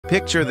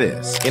Picture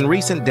this. In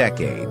recent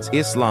decades,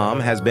 Islam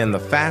has been the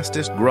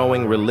fastest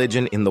growing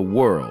religion in the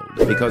world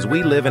because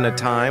we live in a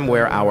time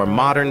where our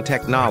modern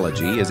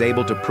technology is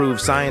able to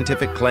prove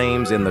scientific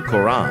claims in the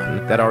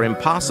Quran that are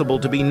impossible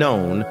to be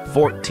known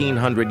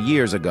 1400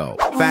 years ago.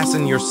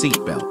 Fasten your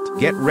seatbelt.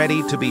 Get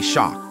ready to be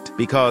shocked,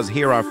 because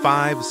here are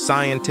 5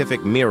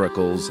 scientific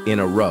miracles in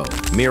a row.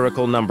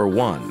 Miracle number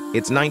 1.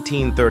 It's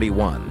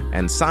 1931,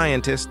 and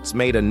scientists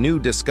made a new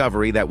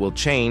discovery that will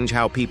change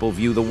how people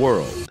view the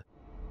world.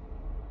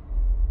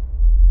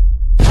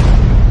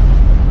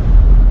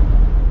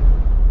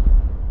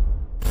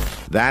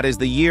 That is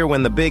the year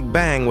when the Big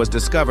Bang was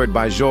discovered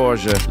by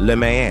Georges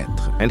Lemaitre,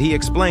 and he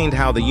explained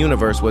how the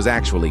universe was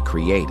actually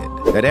created,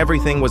 that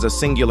everything was a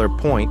singular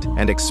point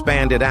and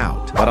expanded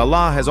out. But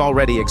Allah has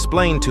already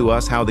explained to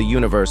us how the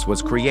universe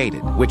was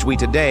created, which we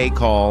today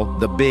call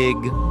the Big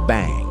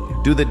Bang.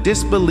 Do the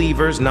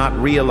disbelievers not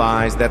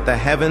realize that the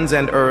heavens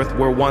and earth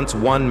were once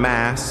one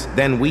mass,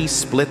 then we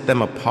split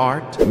them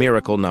apart?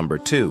 Miracle number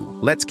 2.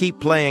 Let's keep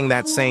playing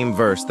that same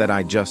verse that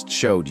I just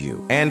showed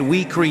you. And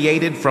we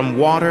created from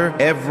water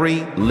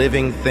every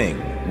living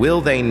thing.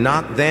 Will they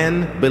not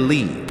then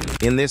believe?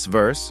 In this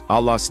verse,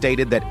 Allah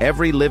stated that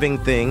every living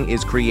thing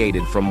is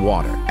created from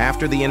water.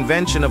 After the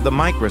invention of the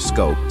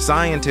microscope,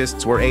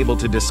 scientists were able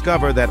to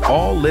discover that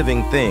all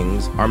living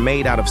things are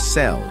made out of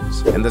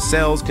cells, and the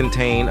cells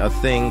contain a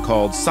thing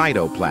called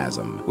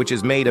cytoplasm, which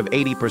is made of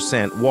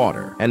 80%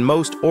 water, and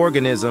most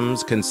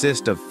organisms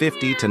consist of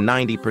 50 to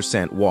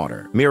 90%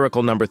 water.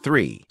 Miracle number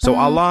 3. So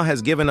Allah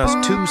has given us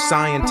 2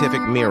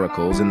 scientific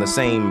miracles in the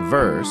same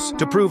verse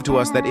to prove to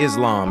us that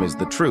Islam is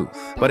the truth.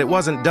 But it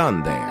wasn't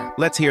done there.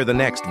 Let's hear the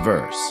next verse.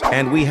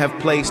 And we have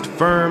placed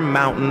firm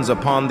mountains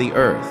upon the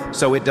earth,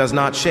 so it does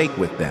not shake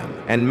with them,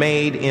 and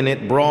made in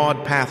it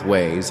broad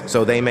pathways,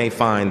 so they may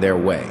find their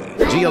way.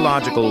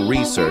 Geological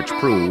research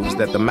proves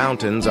that the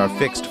mountains are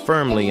fixed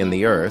firmly in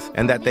the earth,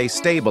 and that they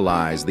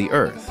stabilize the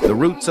earth. The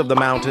roots of the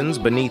mountains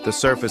beneath the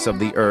surface of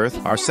the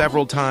earth are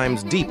several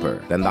times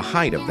deeper than the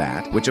height of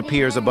that which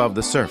appears above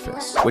the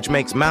surface, which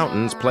makes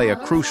mountains play a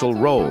crucial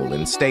role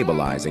in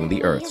stabilizing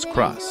the earth's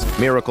crust.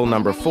 Miracle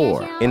number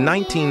 4. In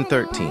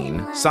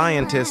 1913,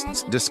 scientists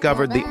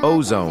discovered the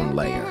ozone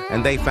layer,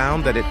 and they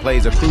found that it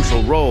plays a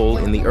crucial role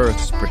in the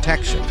Earth's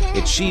protection.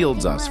 It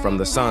shields us from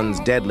the sun's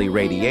deadly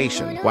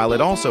radiation, while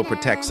it also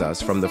protects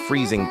us from the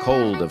freezing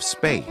cold of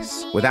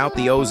space. Without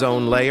the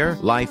ozone layer,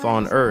 life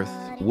on Earth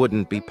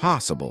wouldn't be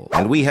possible.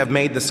 And we have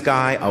made the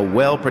sky a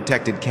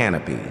well-protected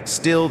canopy.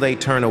 Still, they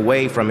turn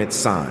away from its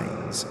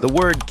signs. The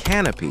word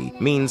canopy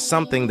means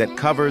something that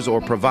covers or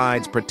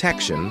provides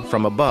protection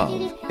from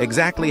above,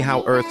 exactly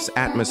how Earth's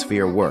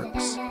atmosphere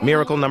works.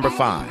 Miracle number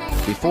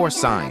 5. Before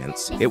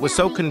science, it was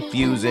so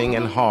confusing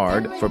and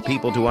hard for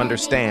people to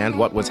understand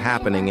what was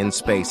happening in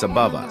space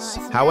above us.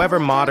 However,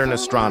 modern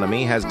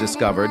astronomy has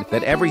discovered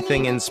that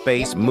everything in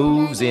space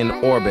moves in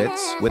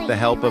orbits with the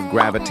help of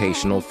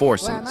gravitational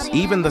forces.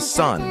 Even the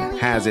sun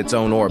has its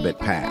own orbit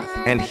path,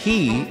 and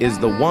he is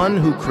the one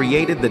who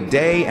created the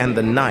day and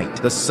the night,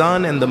 the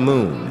sun and the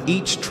moon,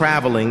 each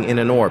traveling in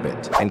an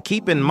orbit. And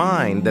keep in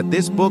mind that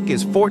this book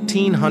is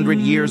 1400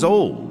 years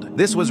old.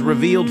 This was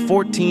revealed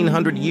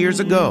 1400 years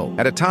ago,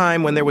 at a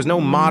time when there was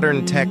no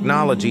modern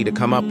technology to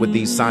come up with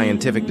these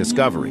scientific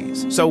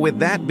discoveries. So with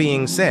that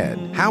being said,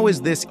 how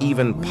is this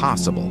even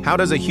possible? How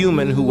does a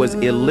human who was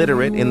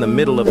illiterate in the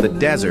middle of the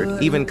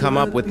desert even come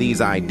up with these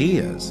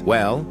ideas?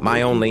 Well,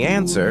 my only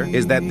answer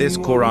is that this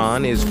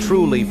Quran is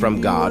truly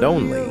from God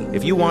only.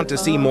 If you want to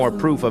see more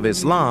proof of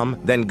Islam,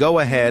 then go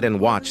ahead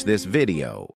and watch this video.